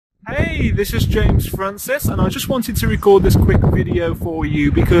Hey, this is James Francis, and I just wanted to record this quick video for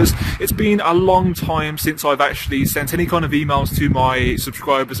you because it's been a long time since I've actually sent any kind of emails to my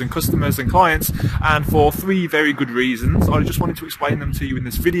subscribers and customers and clients, and for three very good reasons. I just wanted to explain them to you in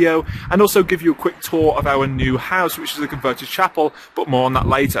this video and also give you a quick tour of our new house, which is a converted chapel, but more on that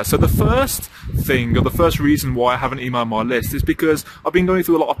later. So the first thing, or the first reason why I haven't emailed my list is because I've been going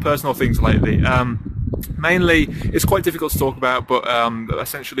through a lot of personal things lately. Mainly, it's quite difficult to talk about, but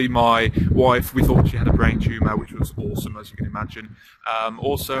essentially my wife, we thought she had a brain tumour, which was awesome, as you can imagine.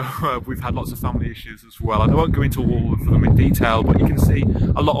 Also, we've had lots of family issues as well, and I won't go into all of them in detail, but you can see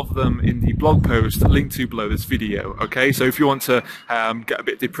a lot of them in the blog post linked to below this video, okay? So if you want to get a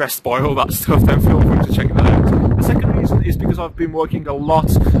bit depressed by all that stuff, then feel free to check that out. The second reason is because I've been working a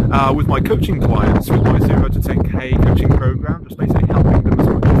lot with my coaching clients, with my 0 to 10K coaching program, just basically helping them as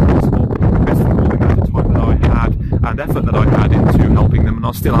much as possible, investing all the amount of time that I had and effort that I had into helping them, and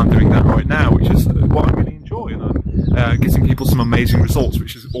I still am doing that right now, which is what I really enjoy, and I'm getting people some amazing results,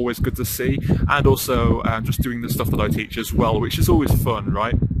 which is always good to see, and also just doing the stuff that I teach as well, which is always fun,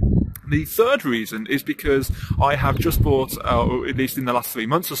 right? The third reason is because I have just bought, or at least in the last 3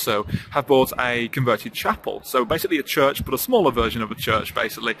 months or so, have bought a converted chapel. So basically a church, but a smaller version of a church,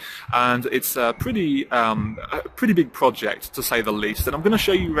 basically. And it's a pretty big project, to say the least. And I'm going to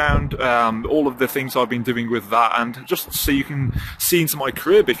show you around all of the things I've been doing with that, and just so you can see into my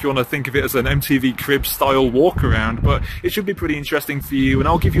crib, if you want to think of it as an MTV crib style walk around. But it should be pretty interesting for you, and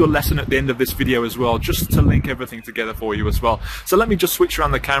I'll give you a lesson at the end of this video as well, just to link everything together for you as well. So let me just switch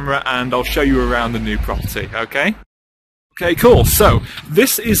around the camera and I'll show you around the new property, okay? Okay, cool. So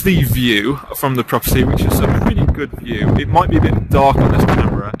this is the view from the property, which is a pretty good view. It might be a bit dark on this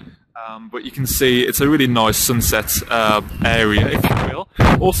camera, but you can see it's a really nice sunset area, if you will.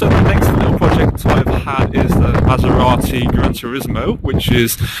 Also, the next little project I've had is the Maserati Gran Turismo, which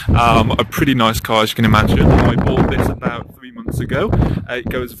is a pretty nice car, as you can imagine. I bought this about 3 months ago. It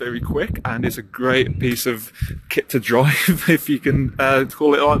goes very quick, and it's a great piece of kit to drive, if you can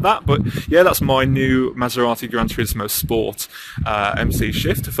call it like that. But yeah, that's my new Maserati Gran Turismo Sport MC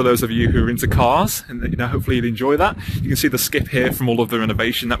Shift. For those of you who are into cars, and hopefully you'll enjoy that. You can see the skip here from all of the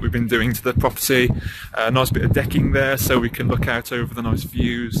renovation that we've been doing to the property. A nice bit of decking there, so we can look out over the nice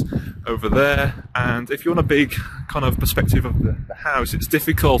views over there. And if you want a big kind of perspective of the house, it's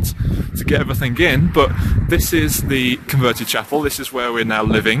difficult to get everything in, but this is the converted chapel. This is where we're now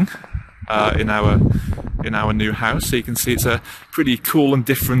living in our new house. So you can see it's a pretty cool and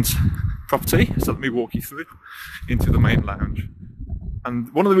different property. So let me walk you through into the main lounge.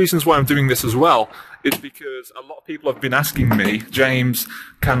 And one of the reasons why I'm doing this as well is because a lot of people have been asking me, James,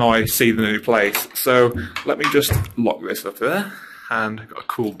 can I see the new place? So let me just lock this up there, and I've got a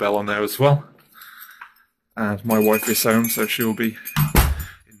cool bell on there as well. And my wife is home, so she'll be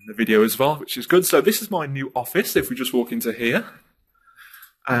in the video as well, which is good. So this is my new office, if we just walk into here.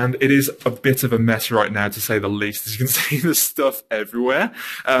 And it is a bit of a mess right now, to say the least. As you can see, there's stuff everywhere.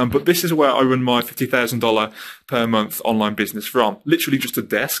 But this is where I run my $50,000 per month online business from. Literally just a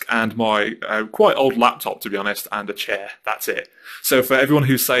desk and my quite old laptop, to be honest, and a chair. That's it. So for everyone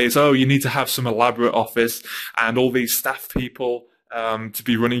who says, oh, you need to have some elaborate office and all these staff people to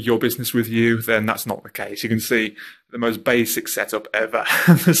be running your business with you, then that's not the case. You can see the most basic setup ever.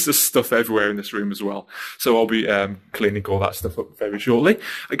 There's just stuff everywhere in this room as well. So I'll be cleaning all that stuff up very shortly.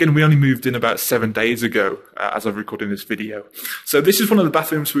 Again, we only moved in about 7 days ago as I'm recording this video. So this is one of the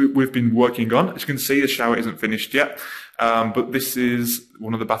bathrooms we've been working on. As you can see, the shower isn't finished yet. But this is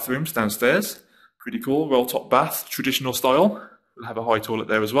one of the bathrooms downstairs. Pretty cool, roll-top bath, traditional style. We'll have a high toilet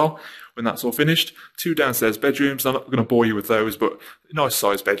there as well when that's all finished. 2 downstairs bedrooms. I'm not going to bore you with those, but nice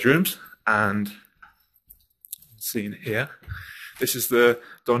sized bedrooms. And seen here, this is the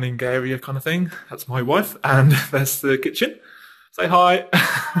dining area kind of thing. That's my wife, and there's the kitchen. Say hi.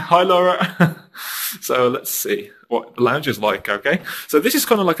 Hi, Laura. So let's see what the lounge is like, okay? So this is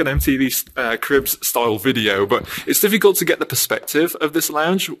kind of like an MTV Cribs style video, but it's difficult to get the perspective of this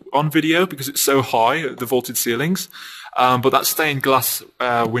lounge on video because it's so high, the vaulted ceilings. But that stained glass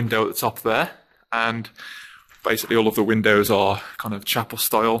window at the top there, and basically all of the windows are kind of chapel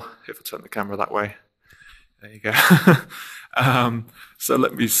style. If I turn the camera that way, there you go. So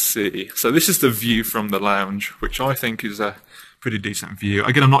let me see. So this is the view from the lounge, which I think is a pretty decent view.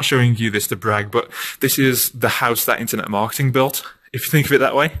 Again, I'm not showing you this to brag, but this is the house that internet marketing built, if you think of it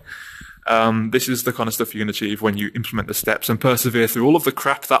that way. This is the kind of stuff you can achieve when you implement the steps and persevere through all of the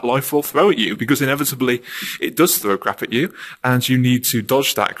crap that life will throw at you, because inevitably it does throw crap at you, and you need to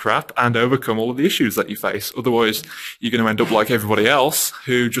dodge that crap and overcome all of the issues that you face. Otherwise, you're going to end up like everybody else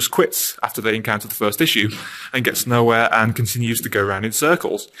who just quits after they encounter the first issue and gets nowhere and continues to go around in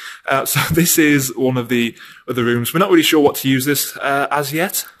circles. So this is one of the other rooms. We're not really sure what to use this as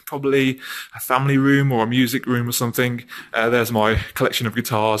yet. Probably a family room or a music room or something. There's my collection of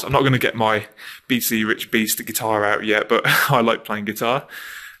guitars. I'm not going to get my BC Rich Beast guitar out yet, but I like playing guitar.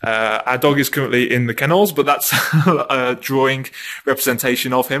 Our dog is currently in the kennels, but that's a drawing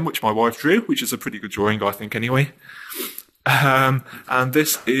representation of him, which my wife drew, which is a pretty good drawing, I think, anyway. And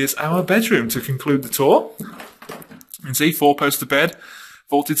this is our bedroom to conclude the tour. You can see 4-poster bed,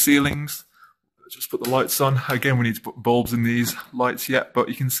 vaulted ceilings. Just put the lights on. Again, we need to put bulbs in these lights yet, but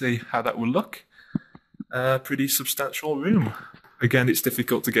you can see how that will look. Pretty substantial room. Again, it's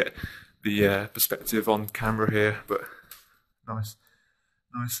difficult to get the perspective on camera here, but nice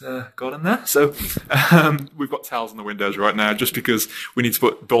garden there. So we've got towels on the windows right now just because we need to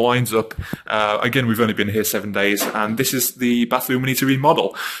put blinds up. Again, we've only been here 7 days, and this is the bathroom we need to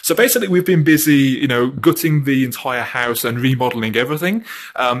remodel. So basically we've been busy, gutting the entire house and remodeling everything.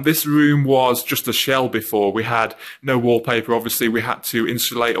 This room was just a shell before. We had no wallpaper. Obviously we had to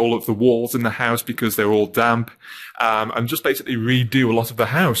insulate all of the walls in the house because they're all damp. And just basically redo a lot of the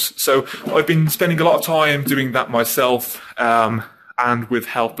house. So I've been spending a lot of time doing that myself, and with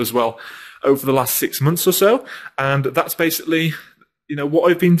help as well over the last 6 months or so. And that's basically,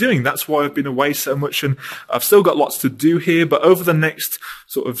 what I've been doing. That's why I've been away so much, and I've still got lots to do here, but over the next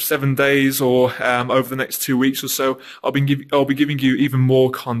sort of 7 days or over the next 2 weeks or so, I'll be giving you even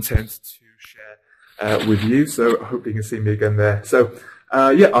more content to share with you. So I hope you can see me again there. So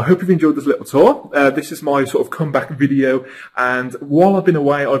yeah, I hope you've enjoyed this little tour. This is my sort of comeback video, and while I've been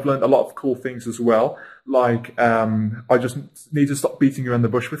away, I've learned a lot of cool things as well. Like, I just need to stop beating around the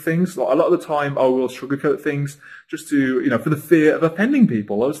bush with things. Like, a lot of the time I will sugarcoat things just to, for the fear of offending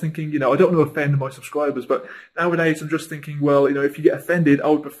people. I was thinking, I don't want to offend my subscribers, but nowadays I'm just thinking, well, if you get offended, I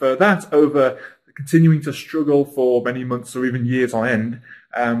would prefer that over continuing to struggle for many months or even years on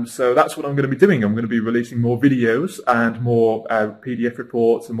end. So that's what I'm going to be doing. I'm going to be releasing more videos and more PDF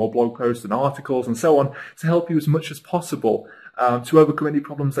reports and more blog posts and articles and so on to help you as much as possible to overcome any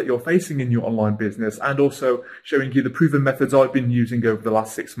problems that you're facing in your online business, and also showing you the proven methods I've been using over the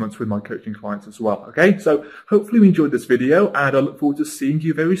last 6 months with my coaching clients as well. Okay, so hopefully you enjoyed this video, and I look forward to seeing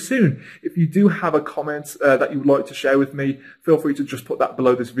you very soon. If you do have a comment that you would like to share with me, feel free to just put that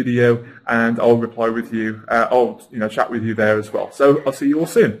below this video, and I'll reply with you. I'll chat with you there as well. So I'll see you all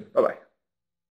soon. Bye bye.